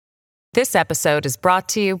This episode is brought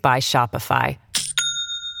to you by Shopify.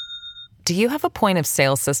 Do you have a point of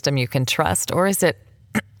sale system you can trust, or is it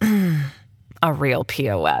a real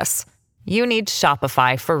POS? You need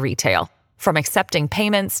Shopify for retail. From accepting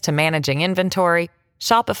payments to managing inventory,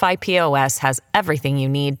 Shopify POS has everything you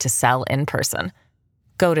need to sell in person.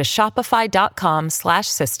 Go to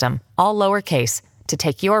shopify.com/system, all lowercase, to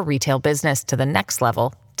take your retail business to the next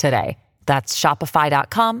level today. That's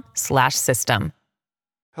shopify.com/system.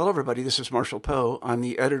 Hello, everybody. This is Marshall Poe. I'm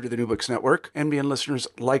the editor of the New Books Network. NBN listeners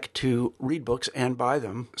like to read books and buy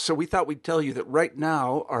them. So we thought we'd tell you that right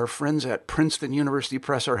now, our friends at Princeton University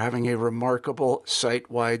Press are having a remarkable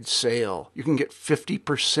site-wide sale. You can get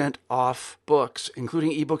 50% off books,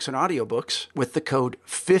 including ebooks and audiobooks, with the code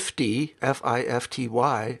 50,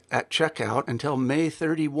 F-I-F-T-Y, at checkout until May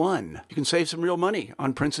 31. You can save some real money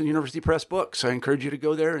on Princeton University Press books. I encourage you to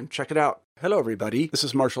go there and check it out. Hello, everybody. This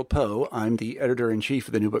is Marshall Poe. I'm the editor-in-chief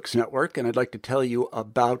of the New Books Network, and I'd like to tell you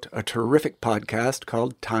about a terrific podcast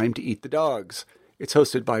called Time to Eat the Dogs. It's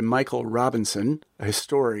hosted by Michael Robinson, a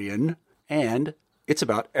historian, and it's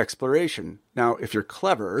about exploration. Now, if you're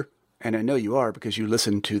clever, and I know you are because you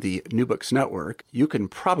listen to the New Books Network, you can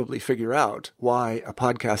probably figure out why a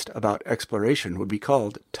podcast about exploration would be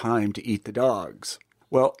called Time to Eat the Dogs.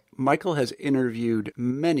 Well, Michael has interviewed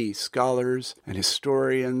many scholars and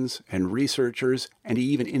historians and researchers, and he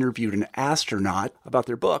even interviewed an astronaut about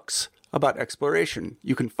their books about exploration.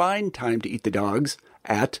 You can find Time to Eat the Dogs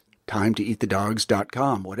at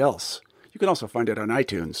timetoeatthedogs.com. What else? You can also find it on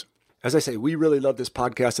iTunes. As I say, we really love this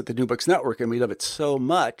podcast at the New Books Network, and we love it so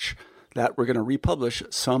much that we're going to republish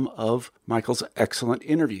some of Michael's excellent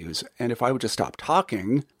interviews. And if I would just stop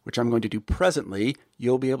talking, which I'm going to do presently,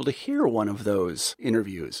 you'll be able to hear one of those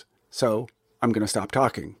interviews. So I'm going to stop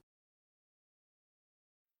talking.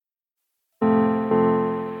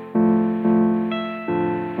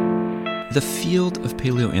 The field of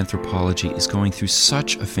paleoanthropology is going through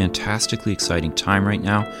such a fantastically exciting time right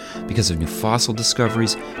now because of new fossil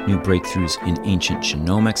discoveries, new breakthroughs in ancient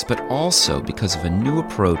genomics, but also because of a new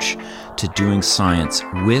approach to doing science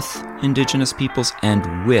with indigenous peoples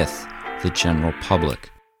and with the general public.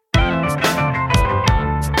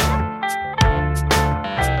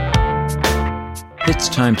 It's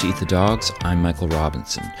Time to Eat the Dogs. I'm Michael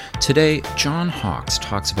Robinson. Today, John Hawkes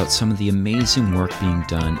talks about some of the amazing work being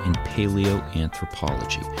done in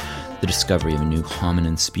paleoanthropology. The discovery of a new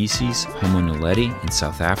hominin species, Homo naledi, in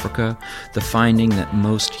South Africa, the finding that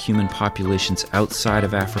most human populations outside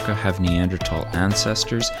of Africa have Neanderthal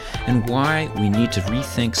ancestors, and why we need to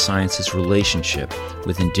rethink science's relationship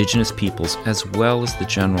with indigenous peoples as well as the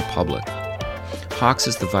general public. Hawkes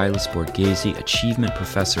is the Vilas Borghese Achievement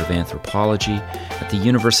Professor of Anthropology at the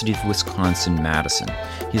University of Wisconsin-Madison.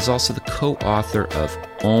 He is also the co-author of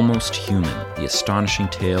Almost Human, The Astonishing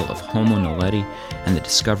Tale of Homo naledi and the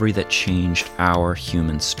Discovery That Changed Our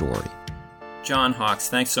Human Story. John Hawkes,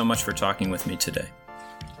 thanks so much for talking with me today.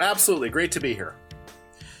 Absolutely. Great to be here.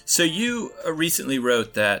 So you recently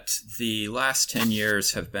wrote that the last 10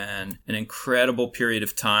 years have been an incredible period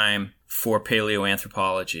of time for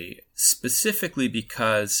paleoanthropology, specifically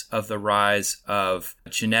because of the rise of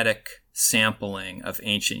genetic sampling of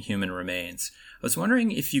ancient human remains. I was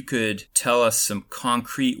wondering if you could tell us some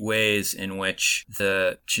concrete ways in which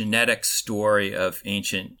the genetic story of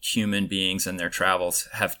ancient human beings and their travels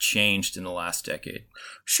have changed in the last decade.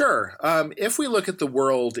 Sure. If we look at the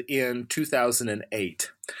world in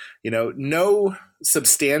 2008, no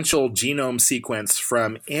substantial genome sequence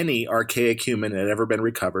from any archaic human had ever been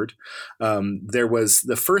recovered. There was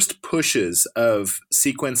the first pushes of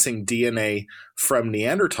sequencing DNA from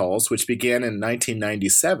Neanderthals, which began in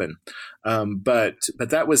 1997. But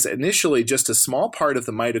that was initially just a small part of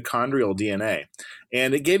the mitochondrial DNA.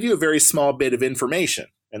 And it gave you a very small bit of information.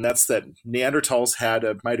 And that's that Neanderthals had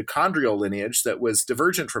a mitochondrial lineage that was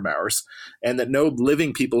divergent from ours, and that no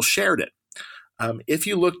living people shared it. If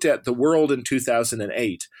you looked at the world in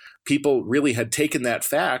 2008, people really had taken that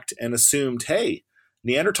fact and assumed, hey,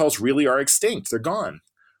 Neanderthals really are extinct. They're gone.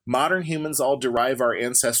 Modern humans all derive our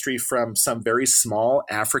ancestry from some very small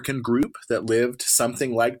African group that lived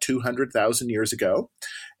something like 200,000 years ago.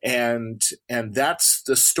 And that's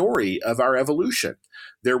the story of our evolution.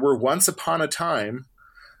 There were once upon a time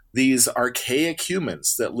these archaic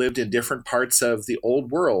humans that lived in different parts of the old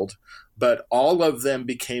world, but all of them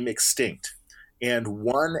became extinct. And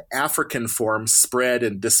one African form spread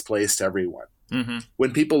and displaced everyone. Mm-hmm.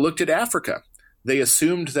 When people looked at Africa, they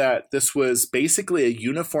assumed that this was basically a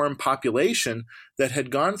uniform population that had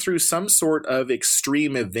gone through some sort of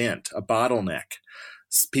extreme event, a bottleneck.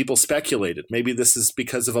 People speculated maybe this is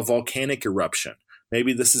because of a volcanic eruption.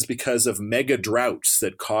 Maybe this is because of mega droughts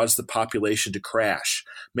that caused the population to crash.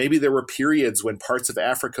 Maybe there were periods when parts of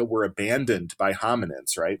Africa were abandoned by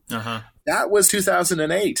hominids, right? Uh-huh. That was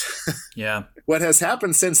 2008. Yeah. What has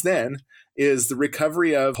happened since then is the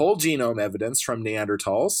recovery of whole genome evidence from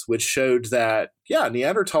Neanderthals, which showed that,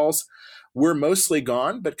 Neanderthals were mostly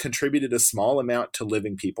gone, but contributed a small amount to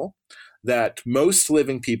living people. That most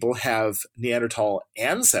living people have Neanderthal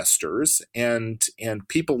ancestors, and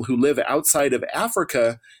people who live outside of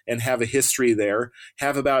Africa and have a history there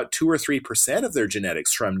have about 2 or 3% of their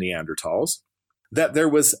genetics from Neanderthals. That there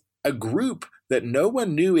was a group that no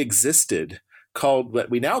one knew existed called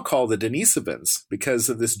what we now call the Denisovans, because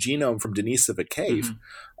of this genome from Denisova Cave,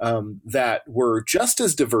 that were just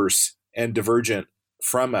as diverse and divergent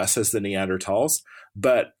from us as the Neanderthals,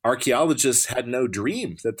 but archaeologists had no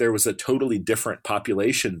dream that there was a totally different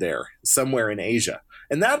population there somewhere in Asia.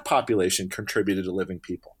 And that population contributed to living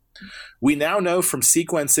people. We now know from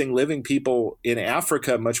sequencing living people in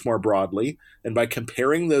Africa much more broadly, and by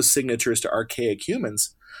comparing those signatures to archaic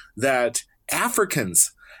humans, that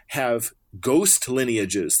Africans have ghost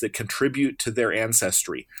lineages that contribute to their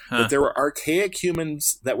ancestry, that there were archaic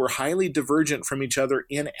humans that were highly divergent from each other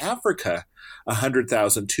in Africa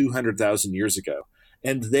 100,000, 200,000 years ago.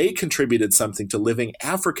 And they contributed something to living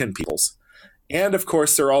African peoples. And of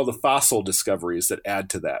course, there are all the fossil discoveries that add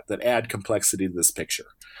to that add complexity to this picture.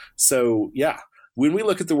 So when we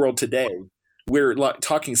look at the world today, we're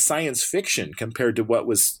talking science fiction compared to what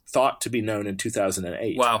was thought to be known in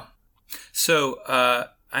 2008. Wow. So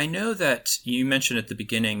I know that you mentioned at the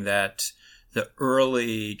beginning that the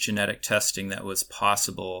early genetic testing that was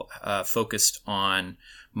possible focused on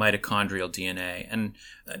mitochondrial DNA. And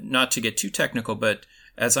not to get too technical, but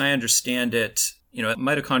as I understand it,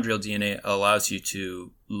 mitochondrial DNA allows you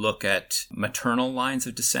to look at maternal lines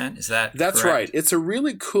of descent. Is that That's correct? Right. It's a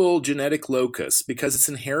really cool genetic locus because it's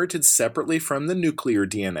inherited separately from the nuclear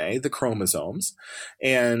DNA, the chromosomes,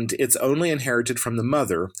 and it's only inherited from the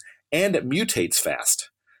mother, and it mutates fast.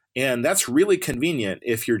 And that's really convenient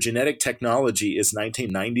if your genetic technology is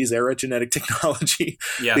 1990s era genetic technology,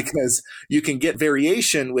 because you can get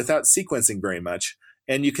variation without sequencing very much.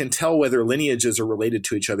 And you can tell whether lineages are related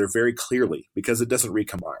to each other very clearly because it doesn't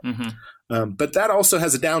recombine. But that also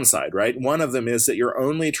has a downside, right? One of them is that you're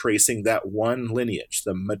only tracing that one lineage,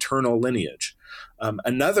 the maternal lineage.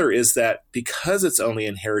 Another is that because it's only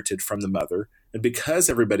inherited from the mother, and because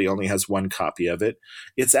everybody only has one copy of it,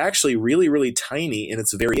 it's actually really, really tiny in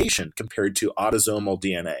its variation compared to autosomal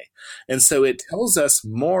DNA. And so it tells us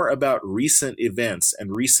more about recent events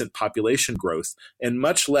and recent population growth and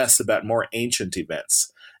much less about more ancient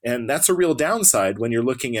events. And that's a real downside when you're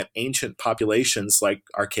looking at ancient populations like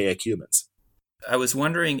archaic humans. I was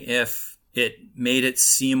wondering if it made it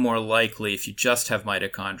seem more likely, if you just have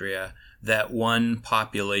mitochondria, that one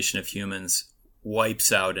population of humans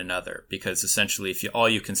wipes out another, because essentially if all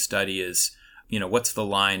you can study is, what's the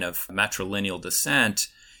line of matrilineal descent,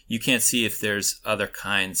 you can't see if there's other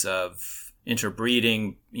kinds of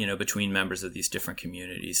interbreeding, between members of these different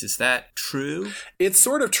communities. Is that true? It's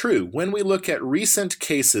sort of true. When we look at recent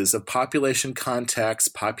cases of population contacts,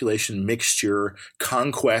 population mixture,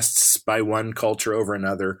 conquests by one culture over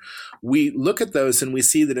another, we look at those and we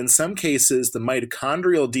see that in some cases, the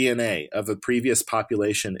mitochondrial DNA of a previous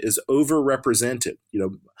population is overrepresented.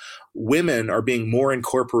 Women are being more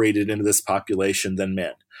incorporated into this population than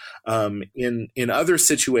men. In other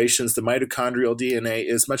situations, the mitochondrial DNA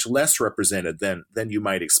is much less represented than you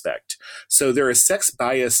might expect. So there are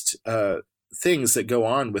sex-biased things that go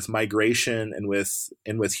on with migration and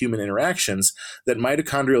with human interactions that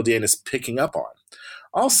mitochondrial DNA is picking up on.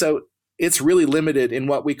 Also, it's really limited in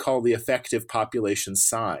what we call the effective population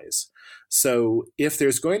size. So if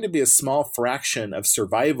there's going to be a small fraction of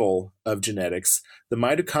survival of genetics, the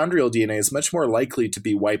mitochondrial DNA is much more likely to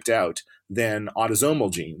be wiped out than autosomal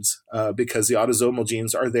genes, because the autosomal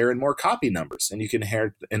genes are there in more copy numbers, and you can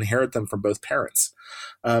inherit them from both parents.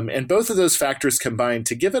 And both of those factors combine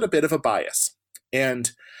to give it a bit of a bias.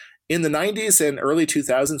 And in the 90s and early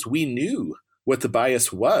 2000s, we knew what the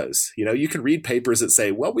bias was. You can read papers that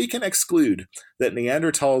say, well, we can exclude that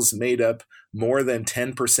Neanderthals made up more than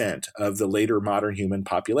 10% of the later modern human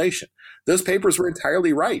population. Those papers were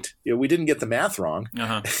entirely right. We didn't get the math wrong.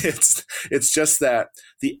 It's just that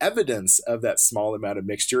the evidence of that small amount of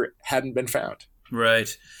mixture hadn't been found.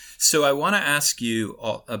 Right. So I want to ask you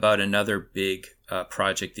about another big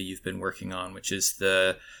project that you've been working on, which is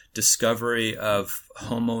the discovery of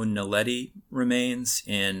Homo naledi remains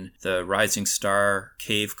in the Rising Star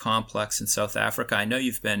Cave Complex in South Africa. I know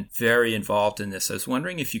you've been very involved in this. I was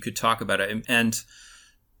wondering if you could talk about it. And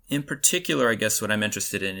in particular, I guess what I'm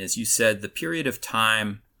interested in is you said the period of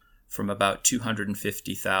time from about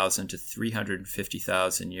 250,000 to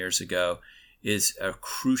 350,000 years ago is a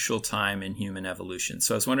crucial time in human evolution.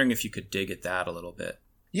 So I was wondering if you could dig at that a little bit.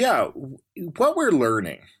 Yeah, what we're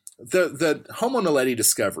learning, the Homo naledi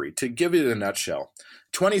discovery, to give it in a nutshell,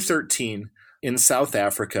 2013 in South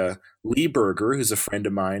Africa, Lee Berger, who's a friend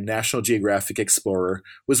of mine, National Geographic explorer,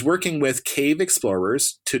 was working with cave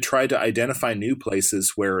explorers to try to identify new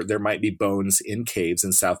places where there might be bones in caves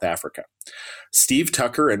in South Africa. Steve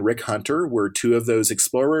Tucker and Rick Hunter were two of those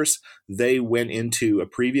explorers. They went into a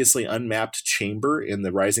previously unmapped chamber in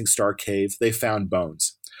the Rising Star Cave. They found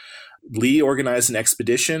bones. Lee organized an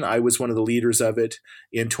expedition. I was one of the leaders of it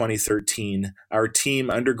in 2013. Our team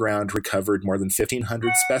underground recovered more than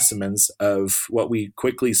 1,500 specimens of what we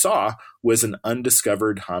quickly saw was an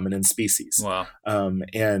undiscovered hominin species. Wow.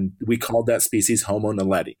 And we called that species Homo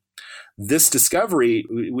naledi. This discovery,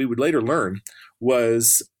 we would later learn,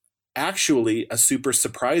 was actually a super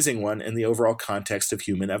surprising one in the overall context of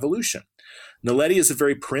human evolution. Naledi is a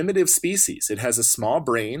very primitive species. It has a small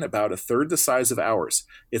brain, about a third the size of ours.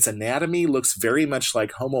 Its anatomy looks very much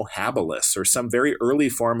like Homo habilis, or some very early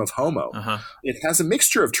form of Homo. Uh-huh. It has a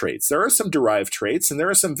mixture of traits. There are some derived traits, and there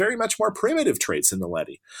are some very much more primitive traits in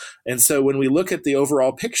Naledi. And so when we look at the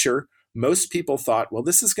overall picture, most people thought, well,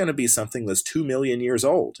 this is going to be something that's 2 million years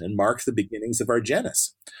old and mark the beginnings of our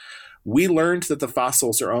genus. We learned that the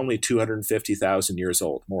fossils are only 250,000 years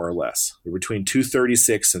old, more or less. They're between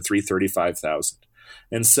 236 and 335,000.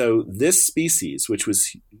 And so this species, which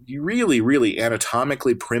was really, really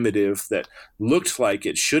anatomically primitive, that looked like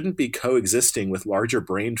it shouldn't be coexisting with larger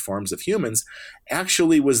brained forms of humans,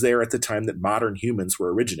 actually was there at the time that modern humans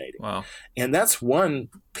were originating. Wow. And that's one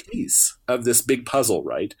piece of this big puzzle,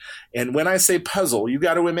 right? And when I say puzzle, you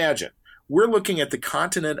got to imagine, we're looking at the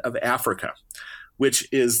continent of Africa, which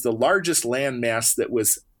is the largest landmass that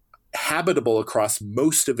was habitable across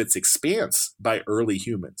most of its expanse by early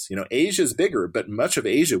humans. You know, Asia's bigger, but much of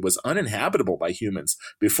Asia was uninhabitable by humans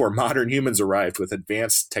before modern humans arrived with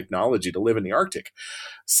advanced technology to live in the Arctic.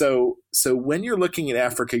 So when you're looking at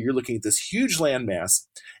Africa, you're looking at this huge landmass,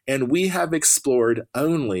 and we have explored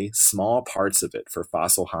only small parts of it for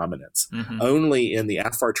fossil hominins, only in the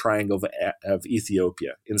Afar Triangle of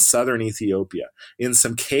Ethiopia, in southern Ethiopia, in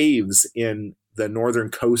some caves in the northern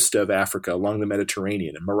coast of Africa along the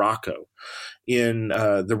Mediterranean, in Morocco, in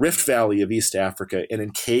the Rift Valley of East Africa, and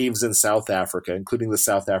in caves in South Africa, including the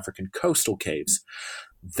South African coastal caves.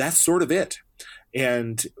 That's sort of it.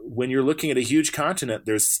 And when you're looking at a huge continent,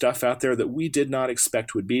 there's stuff out there that we did not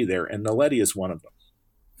expect would be there, and Naledi is one of them.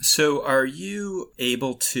 So are you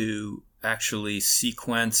able to actually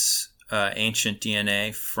sequence ancient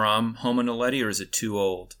DNA from Homo naledi, or is it too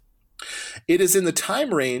old? It is in the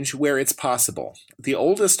time range where it's possible. The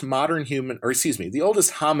oldest modern the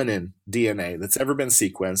oldest hominin DNA that's ever been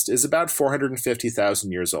sequenced is about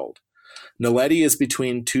 450,000 years old. Naledi is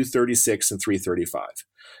between 236 and 335.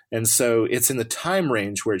 And so it's in the time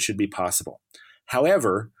range where it should be possible.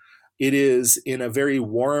 However, it is in a very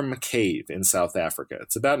warm cave in South Africa.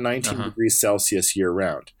 It's about 19 degrees Celsius year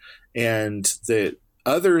round. And the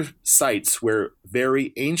other sites where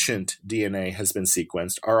very ancient DNA has been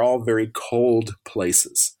sequenced are all very cold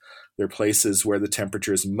places. They're places where the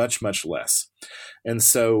temperature is much, much less. And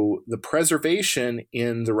so the preservation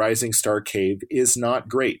in the Rising Star Cave is not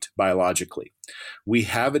great biologically. We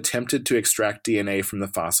have attempted to extract DNA from the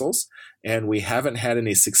fossils, and we haven't had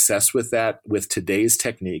any success with that with today's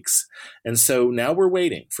techniques. And so now we're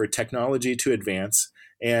waiting for technology to advance,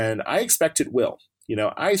 and I expect it will. You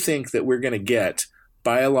know, I think that we're going to get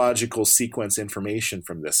biological sequence information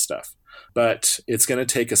from this stuff. But it's going to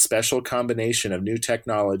take a special combination of new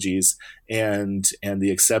technologies and the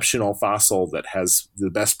exceptional fossil that has the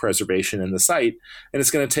best preservation in the site. And it's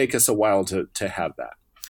going to take us a while to have that.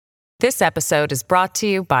 This episode is brought to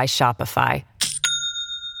you by Shopify.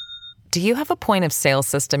 Do you have a point of sale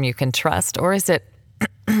system you can trust, or is it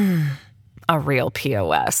a real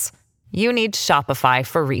POS? You need Shopify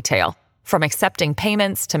for retail. From accepting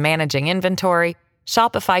payments to managing inventory,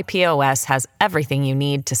 Shopify POS has everything you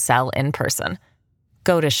need to sell in person.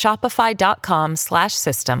 Go to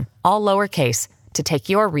shopify.com/system, all lowercase, to take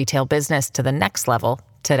your retail business to the next level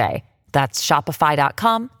today. That's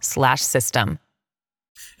shopify.com/system.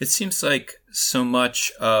 It seems like so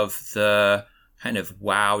much of the kind of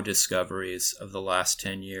wow discoveries of the last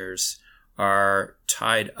 10 years are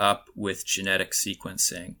tied up with genetic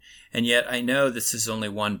sequencing. And yet I know this is only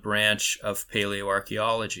one branch of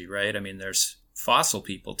paleoarchaeology, right? I mean, there's fossil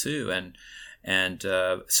people too. And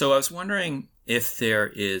so I was wondering if there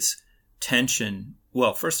is tension.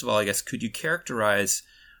 Well, first of all, I guess, could you characterize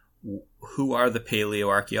who are the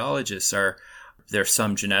paleoarchaeologists? Are there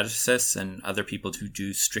some geneticists and other people who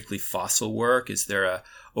do strictly fossil work? Is there a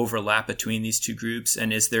overlap between these two groups?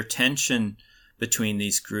 And is there tension between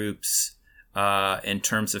these groups in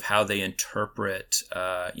terms of how they interpret,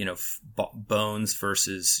 bones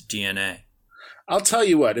versus DNA? I'll tell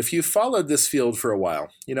you what, if you followed this field for a while,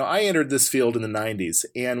 I entered this field in the 90s.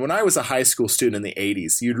 And when I was a high school student in the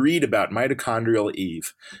 80s, you'd read about mitochondrial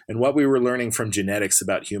Eve and what we were learning from genetics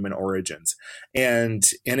about human origins. And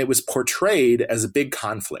it was portrayed as a big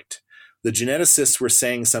conflict. The geneticists were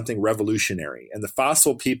saying something revolutionary, and the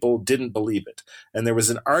fossil people didn't believe it. And there was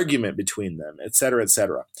an argument between them, et cetera, et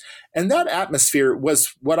cetera. And that atmosphere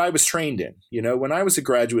was what I was trained in. When I was a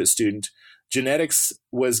graduate student, genetics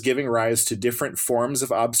was giving rise to different forms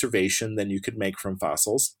of observation than you could make from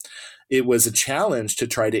fossils. It was a challenge to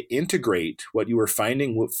try to integrate what you were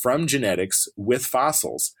finding from genetics with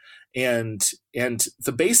fossils. And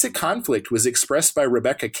the basic conflict was expressed by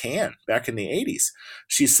Rebecca Cann back in the 80s.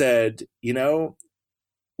 She said,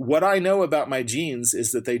 what I know about my genes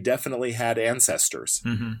is that they definitely had ancestors.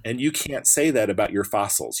 Mm-hmm. And you can't say that about your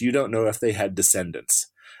fossils. You don't know if they had descendants.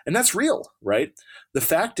 And that's real, right? The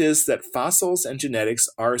fact is that fossils and genetics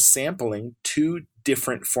are sampling two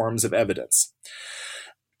different forms of evidence.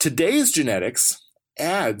 Today's genetics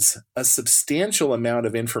adds a substantial amount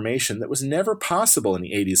of information that was never possible in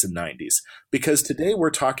the 80s and 90s, because today we're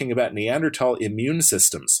talking about Neanderthal immune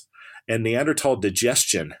systems and Neanderthal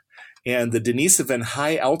digestion and the Denisovan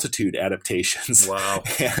high altitude adaptations. Wow.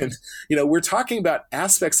 And, we're talking about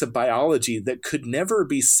aspects of biology that could never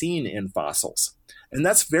be seen in fossils. And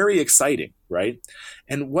that's very exciting, right?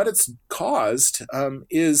 And what it's caused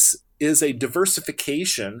is a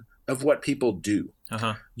diversification of what people do.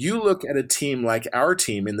 Uh-huh. You look at a team like our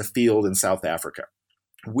team in the field in South Africa.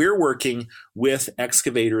 We're working with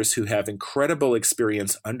excavators who have incredible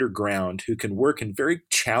experience underground, who can work in very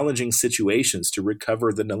challenging situations to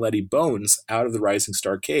recover the Naledi bones out of the Rising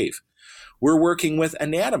Star Cave. We're working with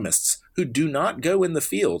anatomists who do not go in the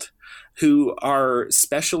field, who are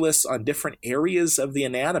specialists on different areas of the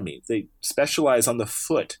anatomy. They specialize on the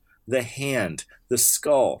foot, the hand, the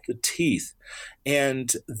skull, the teeth,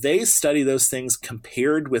 and they study those things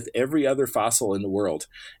compared with every other fossil in the world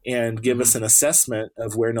and give us an assessment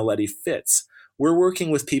of where Naledi fits. We're working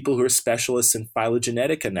with people who are specialists in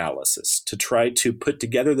phylogenetic analysis to try to put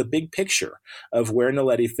together the big picture of where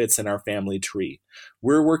Naledi fits in our family tree.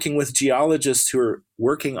 We're working with geologists who are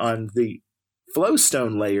working on the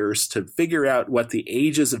flowstone layers to figure out what the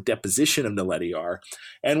ages of deposition of Naledi are.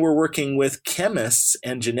 And we're working with chemists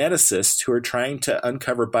and geneticists who are trying to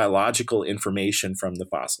uncover biological information from the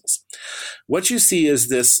fossils. What you see is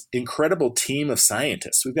this incredible team of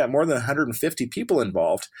scientists. We've got more than 150 people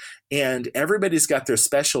involved, and everybody's got their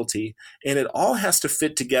specialty, and it all has to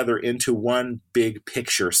fit together into one big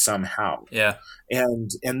picture somehow. Yeah.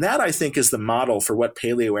 And that, I think, is the model for what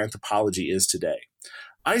paleoanthropology is today.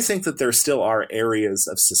 I think that there still are areas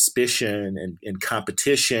of suspicion and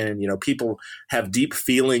competition. People have deep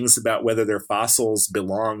feelings about whether their fossils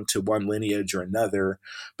belong to one lineage or another.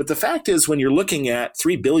 But the fact is, when you're looking at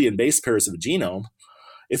 3 billion base pairs of a genome,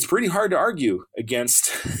 it's pretty hard to argue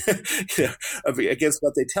against against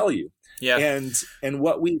what they tell you. Yeah. And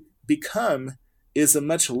what we become is a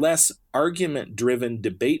much less argument-driven,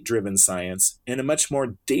 debate-driven science and a much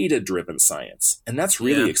more data-driven science. And that's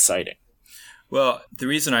really exciting. Well, the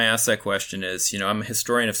reason I ask that question is, I'm a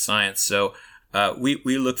historian of science, so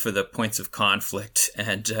we look for the points of conflict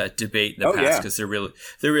and debate in the past because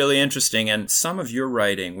they're really interesting. And some of your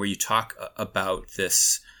writing, where you talk about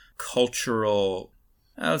this cultural,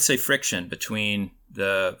 let's say, friction between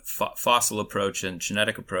the fossil approach and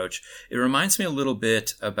genetic approach, it reminds me a little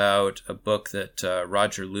bit about a book that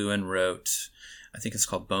Roger Lewin wrote. I think it's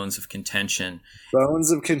called Bones of Contention.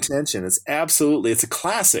 Bones of Contention. It's a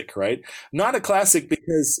classic, right? Not a classic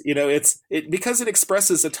because, because it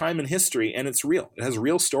expresses a time in history and it's real. It has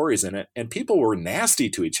real stories in it and people were nasty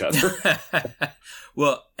to each other.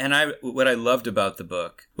 Well, and what I loved about the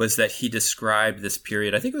book was that he described this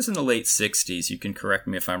period, I think it was in the late 60s, you can correct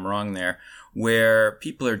me if I'm wrong there, where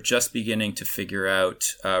people are just beginning to figure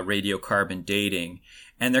out radiocarbon dating,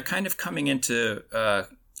 and they're kind of coming into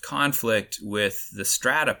conflict with the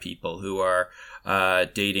strata people who are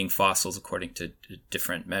dating fossils according to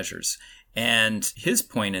different measures. And his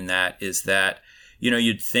point in that is that,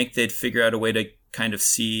 you'd think they'd figure out a way to kind of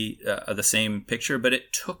see the same picture, but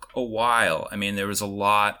it took a while. I mean, there was a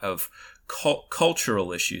lot of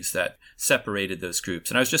cultural issues that separated those groups.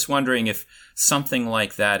 And I was just wondering if something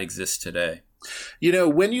like that exists today.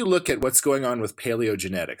 When you look at what's going on with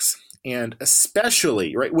paleogenetics, and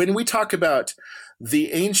especially, right, when we talk about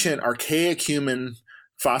the ancient archaic human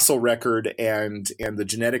fossil record and the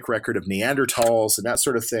genetic record of Neanderthals and that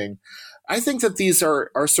sort of thing, I think that these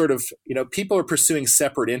are sort of, people are pursuing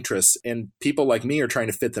separate interests, and people like me are trying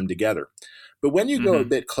to fit them together. But when you go a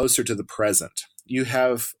bit closer to the present, you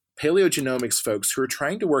have paleogenomics folks who are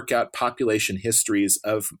trying to work out population histories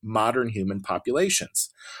of modern human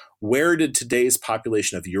populations. Where did today's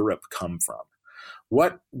population of Europe come from?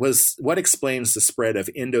 What explains the spread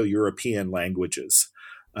of Indo-European languages?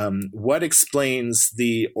 What explains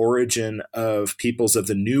the origin of peoples of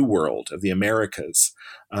the New World, of the Americas?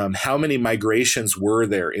 How many migrations were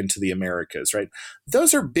there into the Americas, right?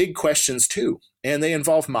 Those are big questions too, and they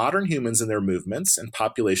involve modern humans and their movements and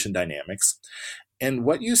population dynamics. And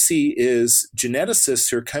what you see is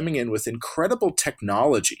geneticists who are coming in with incredible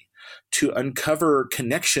technology to uncover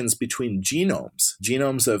connections between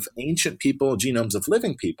genomes of ancient people, genomes of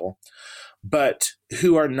living people, but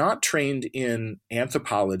who are not trained in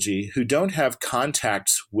anthropology, who don't have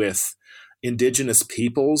contacts with indigenous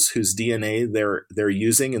peoples whose DNA they're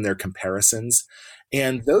using in their comparisons.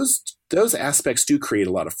 And those aspects do create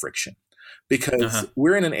a lot of friction, because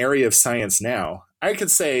we're in an area of science now. I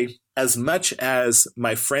could say, as much as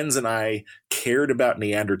my friends and I cared about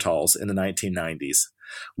Neanderthals in the 1990s,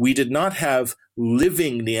 we did not have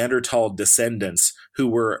living Neanderthal descendants who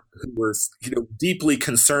were deeply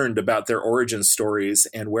concerned about their origin stories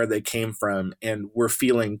and where they came from, and were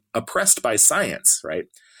feeling oppressed by science, right?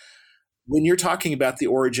 When you're talking about the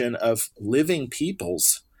origin of living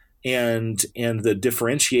peoples and the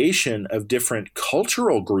differentiation of different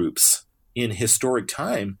cultural groups in historic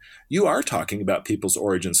time, you are talking about people's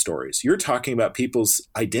origin stories. You're talking about people's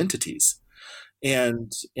identities.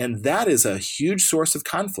 And that is a huge source of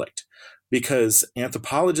conflict, because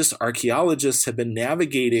anthropologists, archaeologists have been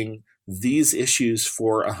navigating these issues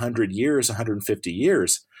for 100 years, 150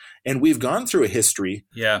 years. And we've gone through a history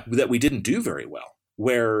that we didn't do very well,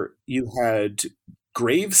 where you had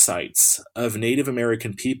grave sites of Native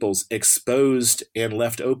American peoples exposed and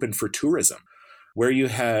left open for tourism, where you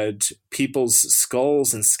had people's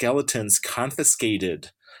skulls and skeletons confiscated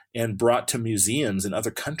and brought to museums in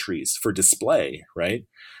other countries for display, right?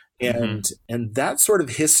 And that sort of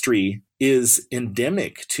history is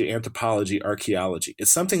endemic to anthropology, archaeology.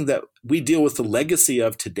 It's something that we deal with the legacy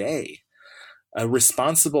of today. A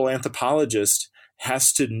responsible anthropologist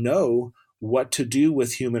has to know what to do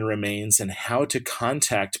with human remains and how to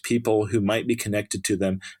contact people who might be connected to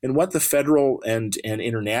them, and what the federal and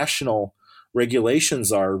international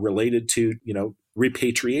regulations are related to,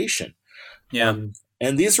 repatriation.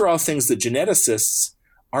 And these are all things that geneticists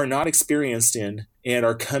are not experienced in and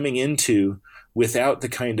are coming into without the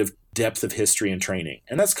kind of depth of history and training.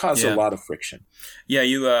 And that's caused a lot of friction. Yeah,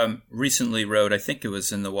 you recently wrote, I think it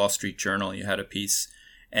was in the Wall Street Journal, you had a piece,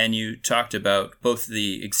 and you talked about both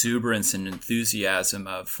the exuberance and enthusiasm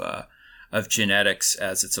of genetics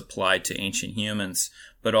as it's applied to ancient humans,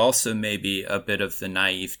 but also maybe a bit of the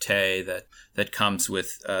naivete that comes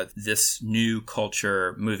with this new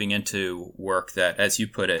culture moving into work that, as you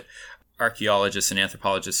put it, archaeologists and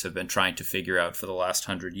anthropologists have been trying to figure out for the last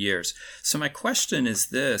 100 years. So my question is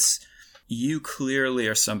this: you clearly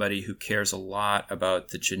are somebody who cares a lot about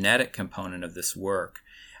the genetic component of this work,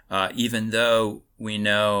 even though we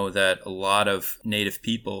know that a lot of native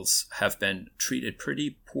peoples have been treated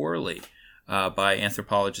pretty poorly by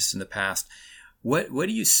anthropologists in the past. What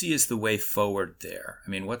do you see as the way forward there? I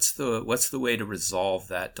mean, what's the way to resolve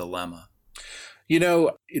that dilemma?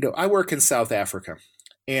 I work in South Africa,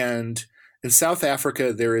 and in South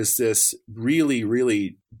Africa, there is this really,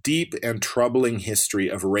 really deep and troubling history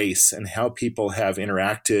of race and how people have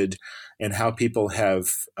interacted and how people have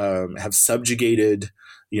subjugated,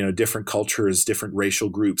 different cultures, different racial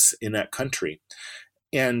groups in that country.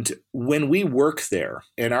 And when we work there,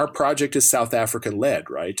 and our project is South African led,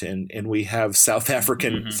 right? And we have South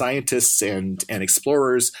African scientists and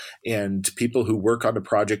explorers and people who work on the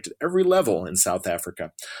project at every level in South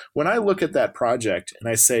Africa. When I look at that project and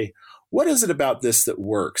I say, what is it about this that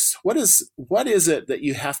works? What is it that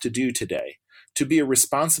you have to do today to be a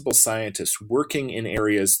responsible scientist working in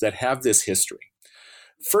areas that have this history?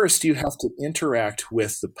 First, you have to interact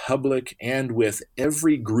with the public and with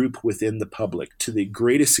every group within the public to the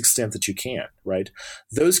greatest extent that you can, right?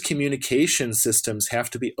 Those communication systems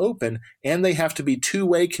have to be open, and they have to be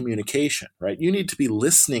two-way communication, right? You need to be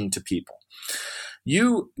listening to people.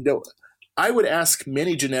 I would ask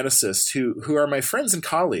many geneticists who are my friends and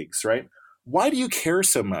colleagues, right? Why do you care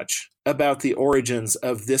so much about the origins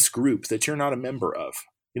of this group that you're not a member of?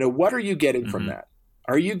 What are you getting from that?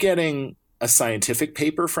 Are you getting a scientific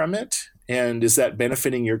paper from it? And is that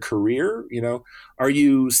benefiting your career? Are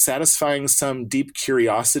you satisfying some deep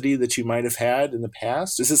curiosity that you might have had in the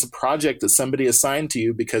past? Is this a project that somebody assigned to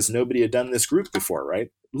you because nobody had done this group before, right?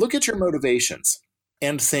 Look at your motivations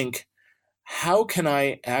and think, how can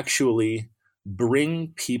I actually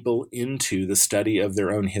bring people into the study of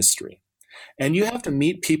their own history? And you have to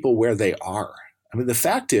meet people where they are. I mean, the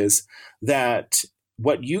fact is that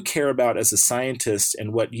what you care about as a scientist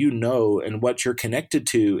and what you know and what you're connected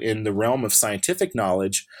to in the realm of scientific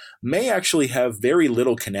knowledge may actually have very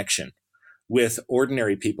little connection with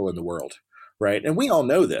ordinary people in the world, right? And we all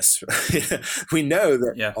know this. We know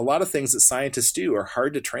that a lot of things that scientists do are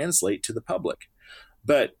hard to translate to the public.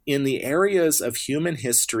 But in the areas of human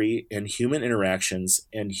history and human interactions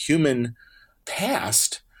and human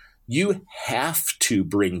past, you have to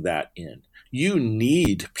bring that in. You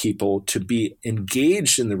need people to be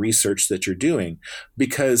engaged in the research that you're doing,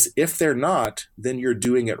 because if they're not, then you're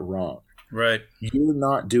doing it wrong. Right. You're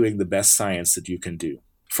not doing the best science that you can do.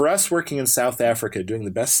 For us working in South Africa, doing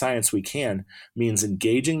the best science we can means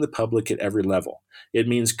engaging the public at every level. It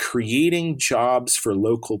means creating jobs for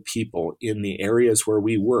local people in the areas where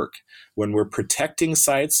we work. When we're protecting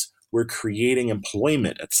sites, we're creating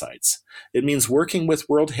employment at sites. It means working with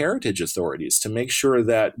World Heritage authorities to make sure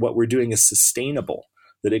that what we're doing is sustainable,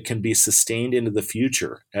 that it can be sustained into the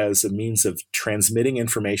future as a means of transmitting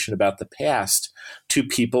information about the past to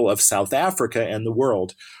people of South Africa and the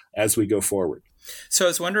world as we go forward. So I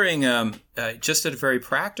was wondering, just at a very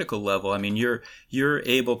practical level, I mean, you're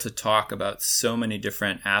able to talk about so many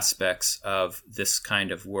different aspects of this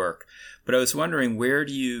kind of work, but I was wondering, where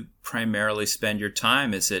do you primarily spend your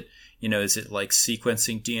time? Is it like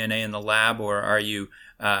sequencing DNA in the lab, or are you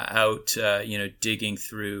out, digging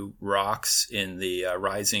through rocks in the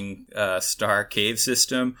Rising Star cave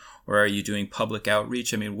system, or are you doing public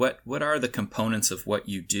outreach? I mean, what are the components of what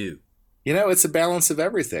you do? It's a balance of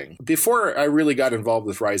everything. Before I really got involved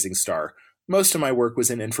with Rising Star, most of my work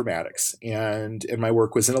was in informatics, and my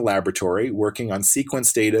work was in a laboratory working on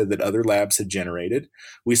sequence data that other labs had generated.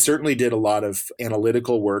 We certainly did a lot of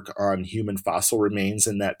analytical work on human fossil remains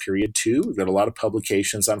in that period too. We did a lot of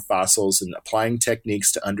publications on fossils and applying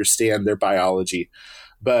techniques to understand their biology.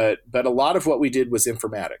 But a lot of what we did was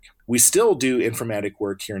informatic. We still do informatic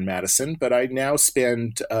work here in Madison, but I now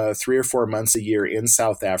spend 3 or 4 months a year in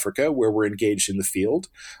South Africa where we're engaged in the field.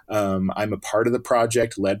 I'm a part of the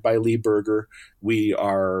project led by Lee Berger. We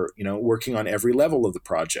are, working on every level of the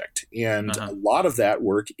project. And a lot of that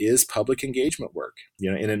work is public engagement work.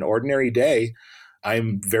 In an ordinary day,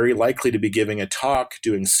 I'm very likely to be giving a talk,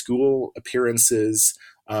 doing school appearances,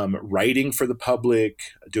 writing for the public,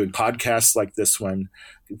 doing podcasts like this one.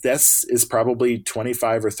 This is probably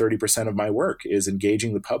 25 or 30% of my work, is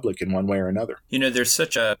engaging the public in one way or another. There's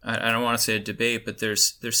such I don't want to say a debate, but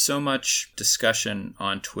there's so much discussion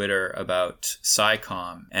on Twitter about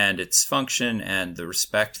SciComm and its function and the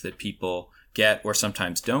respect that people get or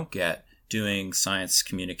sometimes don't get doing science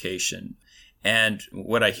communication. And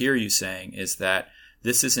what I hear you saying is that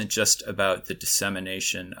this isn't just about the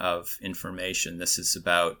dissemination of information. This is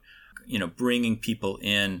about, bringing people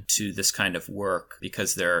in to this kind of work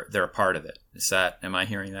because they're a part of it. Am I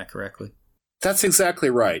hearing that correctly? That's exactly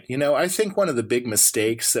right. I think one of the big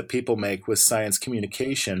mistakes that people make with science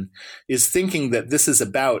communication is thinking that this is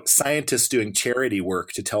about scientists doing charity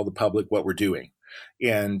work to tell the public what we're doing.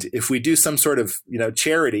 And if we do some sort of,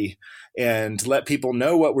 charity and let people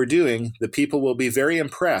know what we're doing, the people will be very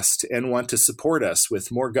impressed and want to support us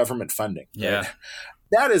with more government funding. Yeah. Right?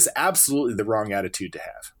 That is absolutely the wrong attitude to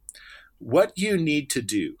have. What you need to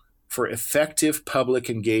do for effective public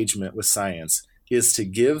engagement with science is to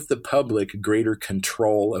give the public greater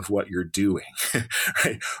control of what you're doing.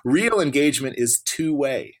 Right? Real engagement is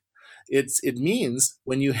two-way. It means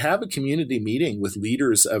when you have a community meeting with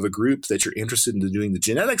leaders of a group that you're interested in doing the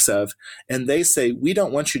genetics of, and they say, we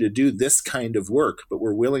don't want you to do this kind of work, but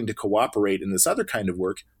we're willing to cooperate in this other kind of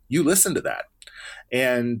work, you listen to that.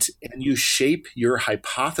 And you shape your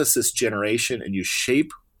hypothesis generation and you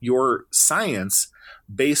shape your science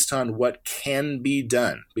based on what can be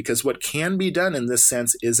done. Because what can be done in this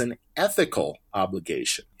sense is an ethical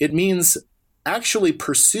obligation. It means actually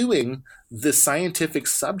pursuing the scientific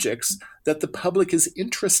subjects that the public is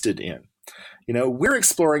interested in. We're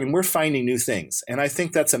exploring and we're finding new things, and I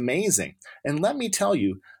think that's amazing. And let me tell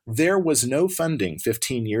you, there was no funding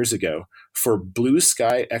 15 years ago for blue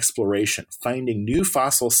sky exploration, finding new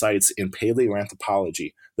fossil sites in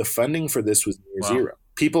paleoanthropology. The funding for this was near zero.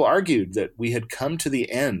 people argued that we had come to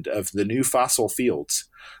the end of the new fossil fields,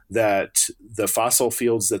 that the fossil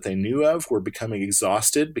fields that they knew of were becoming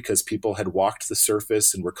exhausted because people had walked the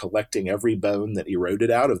surface and were collecting every bone that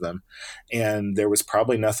eroded out of them, and there was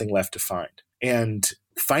probably nothing left to find. And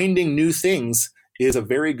finding new things is a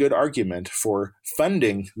very good argument for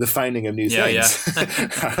funding the finding of new things. Yeah.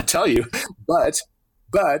 I'll tell you. But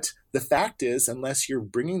the fact is, unless you're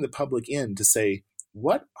bringing the public in to say,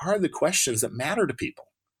 what are the questions that matter to people?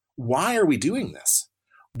 Why are we doing this?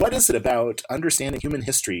 What is it about understanding human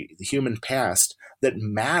history, the human past, that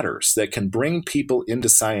matters, that can bring people into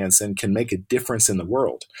science and can make a difference in the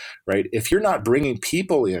world, right? If you're not bringing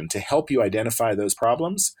people in to help you identify those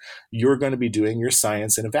problems, you're going to be doing your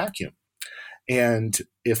science in a vacuum. And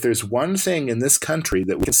if there's one thing in this country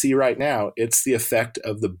that we can see right now, it's the effect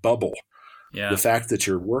of the bubble. Yeah. The fact that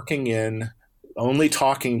you're working in, only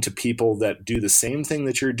talking to people that do the same thing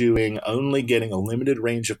that you're doing, only getting a limited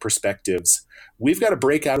range of perspectives. We've got to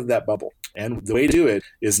break out of that bubble. And the way to do it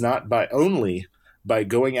is not by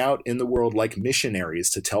going out in the world like missionaries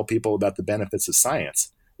to tell people about the benefits of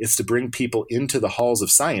science. It's to bring people into the halls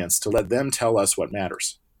of science to let them tell us what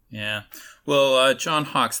matters. Yeah. Well, John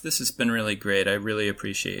Hawkes, this has been really great. I really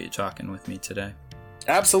appreciate you talking with me today.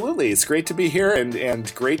 Absolutely. It's great to be here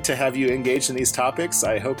and great to have you engaged in these topics.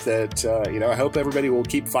 I hope that, I hope everybody will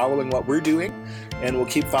keep following what we're doing and will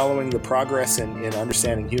keep following the progress in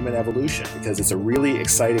understanding human evolution, because it's a really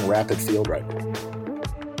exciting, rapid field right now.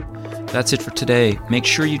 That's it for today. Make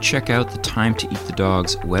sure you check out the Time to Eat the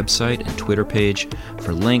Dogs website and Twitter page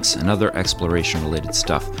for links and other exploration-related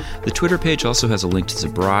stuff. The Twitter page also has a link to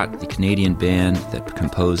Zabrat, the Canadian band that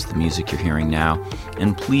composed the music you're hearing now.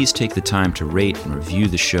 And please take the time to rate and review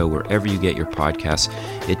the show wherever you get your podcasts.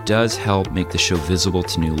 It does help make the show visible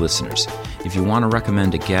to new listeners. If you want to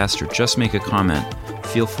recommend a guest or just make a comment,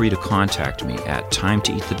 feel free to contact me at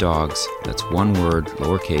timetoeatthedogs, that's one word,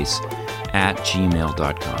 lowercase,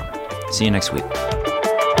 @gmail.com. See you next week.